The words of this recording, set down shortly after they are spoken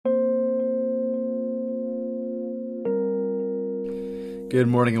Good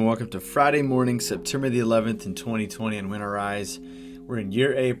morning and welcome to Friday morning, September the 11th in 2020 on Win Our Eyes. We're in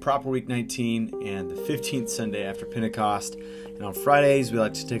Year A, proper week 19, and the 15th Sunday after Pentecost. And on Fridays, we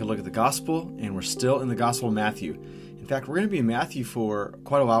like to take a look at the Gospel, and we're still in the Gospel of Matthew. In fact, we're going to be in Matthew for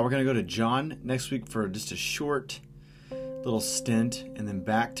quite a while. We're going to go to John next week for just a short little stint, and then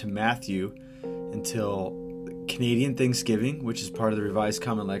back to Matthew until Canadian Thanksgiving, which is part of the Revised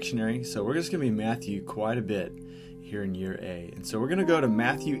Common Lectionary. So we're just going to be in Matthew quite a bit here in Year A. And so we're going to go to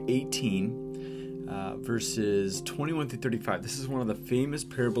Matthew 18, verses 21 through 35. This is one of the famous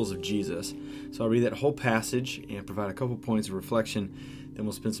parables of Jesus. So I'll read that whole passage and provide a couple points of reflection. Then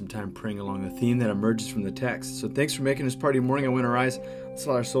we'll spend some time praying along the theme that emerges from the text. So thanks for making this part of your morning on Win Our Eyes. Let's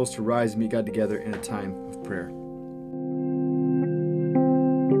allow our souls to rise and meet God together in a time of prayer.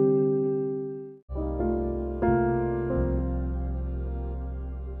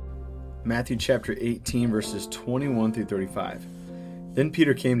 Matthew chapter 18, verses 21 through 35. Then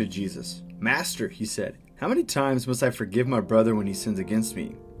Peter came to Jesus. "Master," he said, "how many times must I forgive my brother when he sins against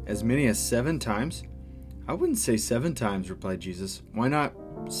me? As many as 7 times?" "I wouldn't say 7 times," replied Jesus. "Why not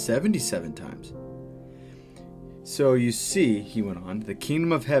 77 times?" "So you see," he went on, "the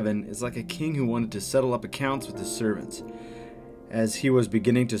kingdom of heaven is like a king who wanted to settle up accounts with his servants. As he was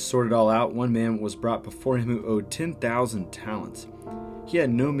beginning to sort it all out, one man was brought before him who owed 10,000 talents. He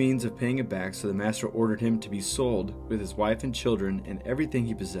had no means of paying it back, so the master ordered him to be sold with his wife and children and everything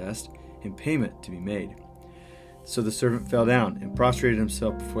he possessed, and payment to be made. So the servant fell down and prostrated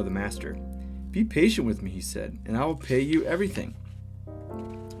himself before the master. 'Be patient with me,' he said, 'and I will pay you everything.'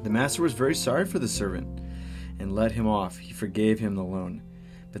 The master was very sorry for the servant and let him off. He forgave him the loan.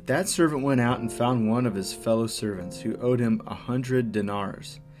 But that servant went out and found one of his fellow servants who owed him 100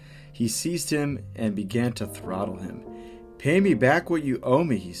 denarii. He seized him and began to throttle him. 'Pay me back what you owe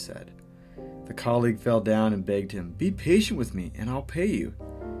me,' he said. The colleague fell down and begged him, 'Be patient with me, and I'll pay you.'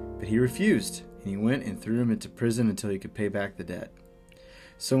 But he refused, and he went and threw him into prison until he could pay back the debt.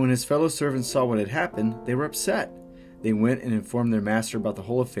 So when his fellow servants saw what had happened, they were upset. They went and informed their master about the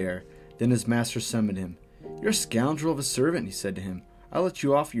whole affair. Then his master summoned him. 'You're a scoundrel of a servant,' he said to him. 'I let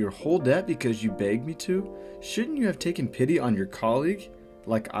you off your whole debt because you begged me to. Shouldn't you have taken pity on your colleague,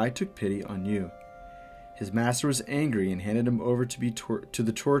 like I took pity on you?' His master was angry and handed him over to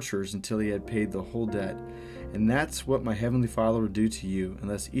the torturers until he had paid the whole debt. And that's what my heavenly Father will do to you,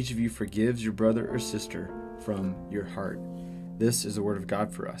 unless each of you forgives your brother or sister from your heart." This is the word of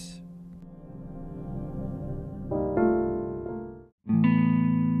God for us.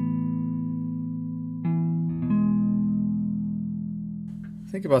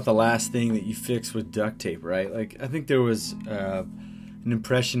 Think about the last thing that you fixed with duct tape, right? I think there was an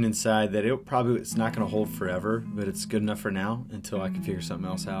impression inside that it's not going to hold forever, but it's good enough for now until I can figure something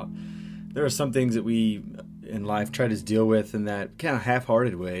else out. There are some things that we in life try to deal with in that kind of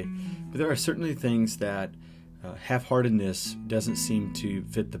half-hearted way, but there are certainly things that half-heartedness doesn't seem to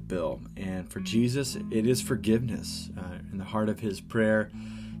fit the bill. And for Jesus, it is forgiveness. In the heart of his prayer,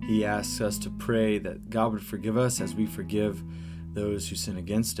 he asks us to pray that God would forgive us as we forgive those who sin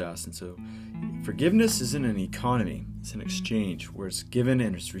against us. And so forgiveness isn't an economy, it's an exchange where it's given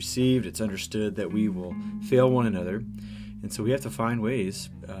and it's received. It's understood that we will fail one another, and so we have to find ways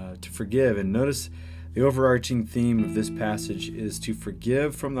to forgive. And notice the overarching theme of this passage is to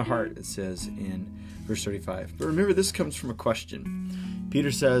forgive from the heart, it says in verse 35. But remember, this comes from a question.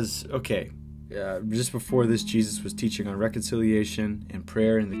 Peter says, just before this, Jesus was teaching on reconciliation and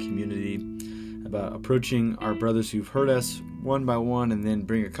prayer in the community, about approaching our brothers who've hurt us one by one, and then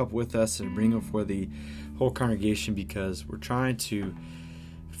bring a couple with us and bring them for the whole congregation, because we're trying to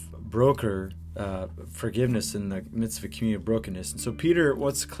broker forgiveness in the midst of a community of brokenness. And so Peter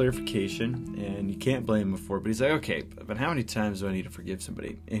wants clarification, and you can't blame him for it, but he's like, okay, but how many times do I need to forgive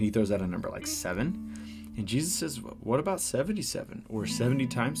somebody? And he throws out a number like 7. And Jesus says, what about 77 or 70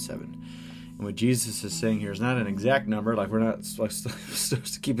 times 7? And what Jesus is saying here is not an exact number. Like, we're not supposed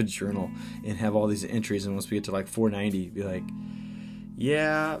to keep a journal and have all these entries, and once we get to like 490, be like,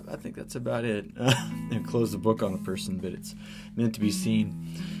 yeah, I think that's about it, and close the book on the person. But it's meant to be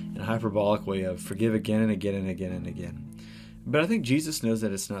seen in a hyperbolic way of forgive again and again and again and again. But I think Jesus knows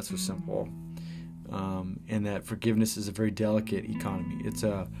that it's not so simple, and that forgiveness is a very delicate economy. It's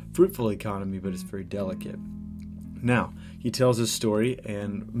a fruitful economy, but it's very delicate. Now, he tells this story,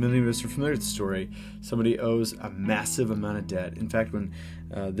 and many of us are familiar with the story. Somebody owes a massive amount of debt. In fact, when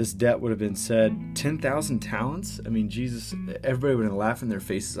this debt would have been said 10,000 talents, I mean, everybody would have laughed their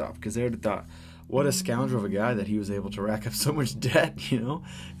faces off, because they would have thought, what a scoundrel of a guy that he was able to rack up so much debt, They would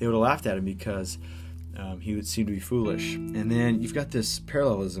have laughed at him because he would seem to be foolish. And then you've got this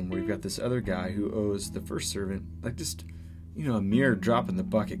parallelism where you've got this other guy who owes the first servant, like just, a mere drop in the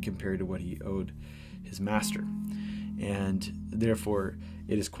bucket compared to what he owed his master. And therefore,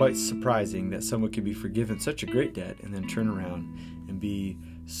 it is quite surprising that someone could be forgiven such a great debt and then turn around and be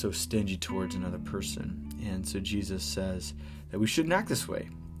so stingy towards another person. And so Jesus says that we shouldn't act this way,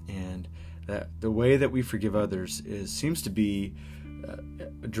 and that the way that we forgive others seems to be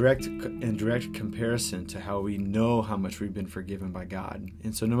a direct comparison to how we know how much we've been forgiven by God.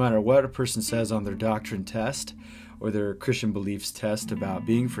 And so no matter what a person says on their doctrine test or their Christian beliefs test about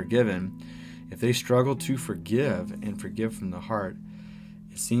being forgiven, if they struggle to forgive and forgive from the heart,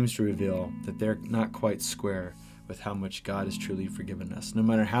 it seems to reveal that they're not quite square with how much God has truly forgiven us. No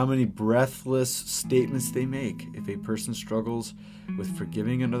matter how many breathless statements they make, if a person struggles with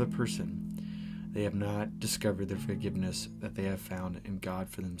forgiving another person, they have not discovered the forgiveness that they have found in God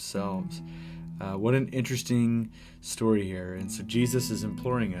for themselves. What an interesting story here. And so Jesus is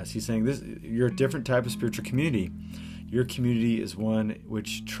imploring us. He's saying, you're a different type of spiritual community. Your community is one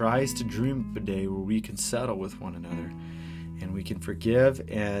which tries to dream of a day where we can settle with one another and we can forgive.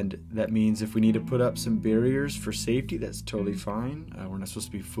 And that means if we need to put up some barriers for safety, that's totally fine. We're not supposed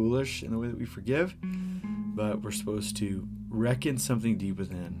to be foolish in the way that we forgive, but we're supposed to reckon something deep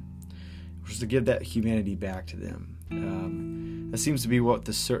within. We're supposed to give that humanity back to them. That seems to be what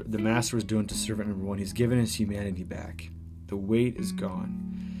the master was doing to servant number one. He's given his humanity back. The weight is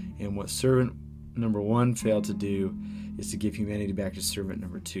gone. And what servant number one failed to do is to give humanity back to servant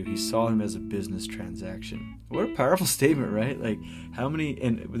number two. He saw him as a business transaction. What a powerful statement, right? Like how many,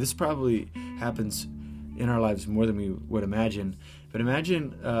 and this probably happens in our lives more than we would imagine, but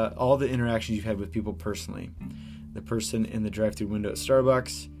imagine all the interactions you've had with people personally. The person in the drive-thru window at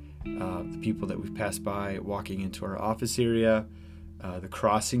Starbucks, the people that we've passed by walking into our office area, the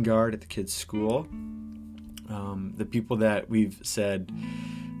crossing guard at the kids' school, the people that we've said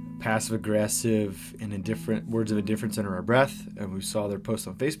passive-aggressive and indifferent words of indifference under our breath, and we saw their post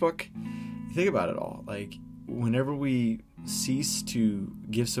on Facebook. You think about it all. Like, whenever we cease to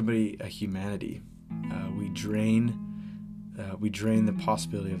give somebody a humanity, we drain the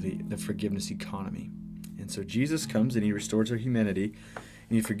possibility of the forgiveness economy. And so Jesus comes and he restores our humanity,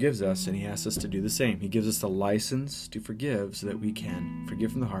 and he forgives us, and he asks us to do the same. He gives us the license to forgive so that we can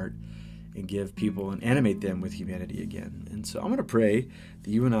forgive from the heart and give people and animate them with humanity again. And so I'm going to pray that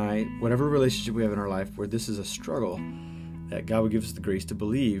you and I, whatever relationship we have in our life where this is a struggle, that God would give us the grace to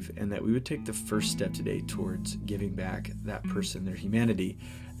believe, and that we would take the first step today towards giving back that person their humanity.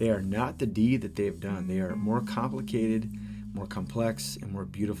 They are not the deed that they have done. They are more complicated, more complex, and more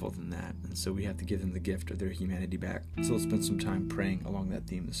beautiful than that. And so we have to give them the gift of their humanity back. So let's spend some time praying along that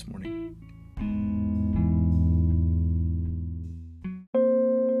theme this morning.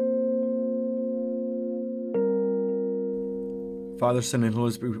 Father, Son, and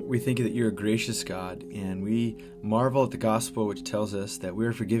Holy Spirit, we thank you that you're a gracious God, and we marvel at the gospel which tells us that we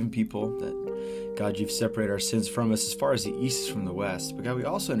are forgiven people, that, God, you've separated our sins from us as far as the east is from the west. But God, we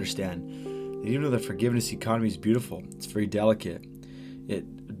also understand that even though the forgiveness economy is beautiful, it's very delicate.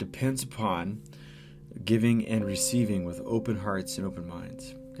 It depends upon giving and receiving with open hearts and open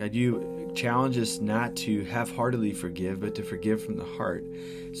minds. God, you challenge us not to half-heartedly forgive, but to forgive from the heart.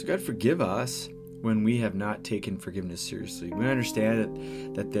 So God, forgive us when we have not taken forgiveness seriously. We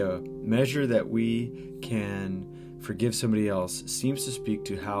understand that the measure that we can forgive somebody else seems to speak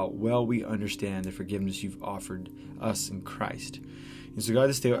to how well we understand the forgiveness you've offered us in Christ. And so God,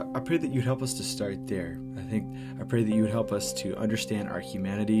 this day, I pray that you'd help us to start there. I pray that you would help us to understand our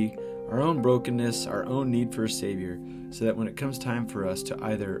humanity, our own brokenness, our own need for a Savior, so that when it comes time for us to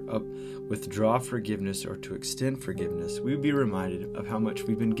either withdraw forgiveness or to extend forgiveness, we would be reminded of how much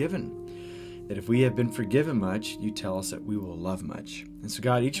we've been given. That if we have been forgiven much, you tell us that we will love much. And so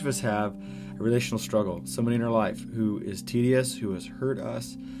God, each of us have a relational struggle, somebody in our life who is tedious, who has hurt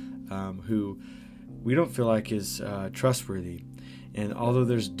us, who we don't feel like is trustworthy. And although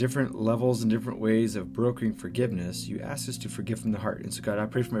there's different levels and different ways of brokering forgiveness, you ask us to forgive from the heart. And so God, I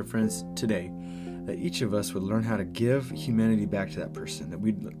pray for my friends today that each of us would learn how to give humanity back to that person, that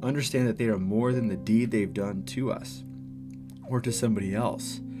we'd understand that they are more than the deed they've done to us or to somebody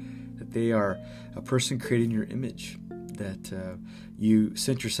else. That they are a person created in your image, that you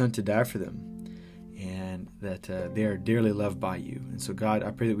sent your son to die for them, and that they are dearly loved by you. And so God, I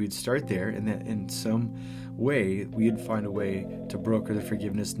pray that we'd start there, and that in some way we'd find a way to broker the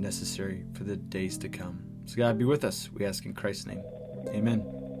forgiveness necessary for the days to come. So God, be with us, we ask in Christ's name.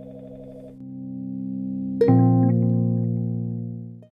 Amen.